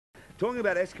Talking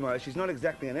about Eskimo, she's not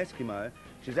exactly an Eskimo.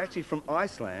 She's actually from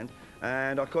Iceland,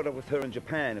 and I caught up with her in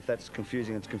Japan. If that's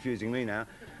confusing, it's confusing me now.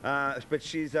 But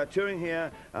she's touring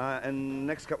here in the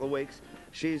next couple of weeks.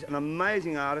 She's an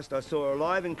amazing artist. I saw her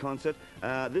live in concert.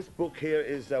 This book here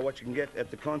is what you can get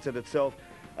at the concert itself.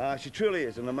 She truly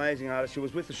is an amazing artist. She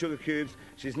was with the Sugar Cubes.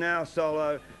 She's now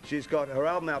solo. She's got her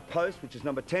album out, Post, which is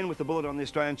number 10 with the bullet on the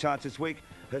Australian charts this week.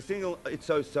 Her single, It's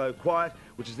So So Quiet,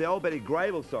 which is the old Betty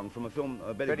Grable song from a film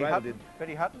Betty Grable did.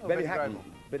 Betty Hutton or Betty Hutton?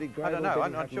 Betty Grable. I don't know.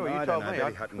 I'm not sure. You told me.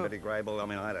 Betty Hutton, Betty Grable. I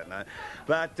mean, I don't know.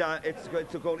 But it's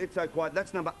called It's So Quiet.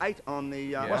 That's number 8 on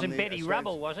the... Wasn't Betty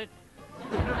Rubble, was it?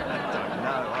 No,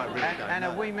 I really don't know. And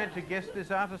are we meant to guess this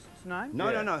artist's name?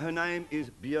 No, no, no. Her name is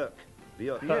Björk.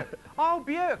 Björk. Oh,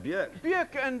 Björk. Björk.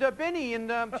 Björk and Benny,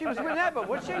 and she was with ABBA,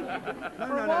 was she?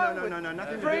 No,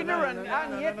 nothing. Frida and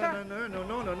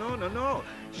Agneta. No.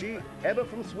 She, ABBA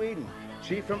from Sweden.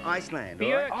 She from Iceland.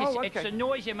 Björk, right? Oh, okay. It's a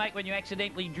noise you make when you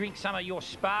accidentally drink some of your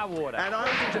spa water. And I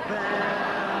was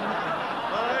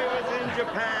in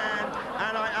Japan.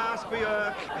 And I asked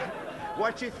Björk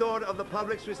what she thought of the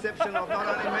public's reception of not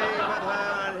only me, but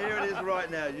her, and here it is right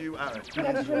now. You are it.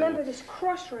 I just remember this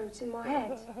crossroads in my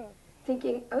head,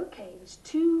 thinking, okay, there's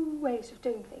two ways of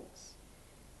doing things.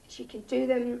 She can do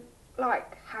them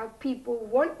like how people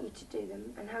want you to do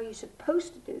them and how you're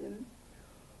supposed to do them,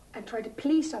 and try to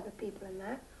please other people in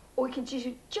that, or you can do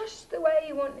it just the way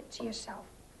you want it to yourself.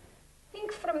 I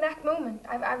think from that moment,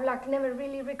 I've like never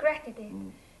really regretted it.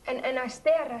 And I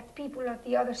stare at people at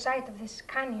the other side of this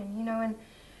canyon, you know,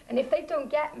 and if they don't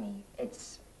get me,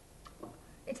 it's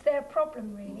their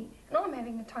problem, really. And I'm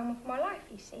having the time of my life,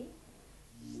 you see.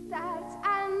 Starts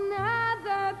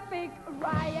another big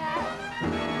riot.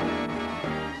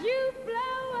 You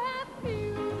blow a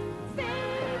fuse,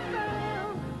 sing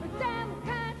boom, but damn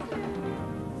can't lose.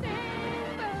 Sing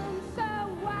boom, so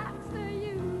what's the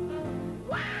use?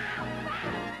 Wow,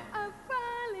 I'm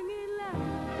falling in love.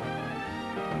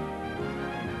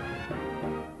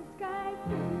 The sky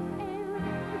blue and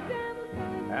the devil.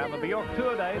 And the Björk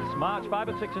tour dates, March 5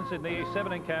 and 6 in Sydney,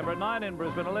 7 in Canberra, 9 in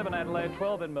Brisbane, 11 Adelaide,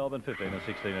 12 in Melbourne, 15 and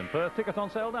 16 in Perth. Tickets on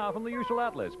sale now from the usual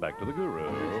outlets. Back to the Guru.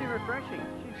 Isn't she refreshing?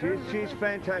 She's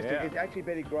fantastic. Yeah. It's actually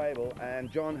Betty Grable,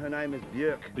 and John, her name is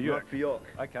Björk, not Björk.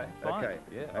 Okay, fine. Okay.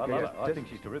 Yeah, Okay, I love it. I think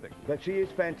she's terrific. But she is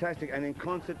fantastic, and in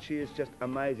concert she is just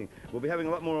amazing. We'll be having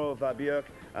a lot more of Björk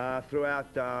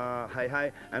throughout Hey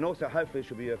Hey, and also hopefully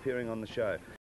she'll be appearing on the show.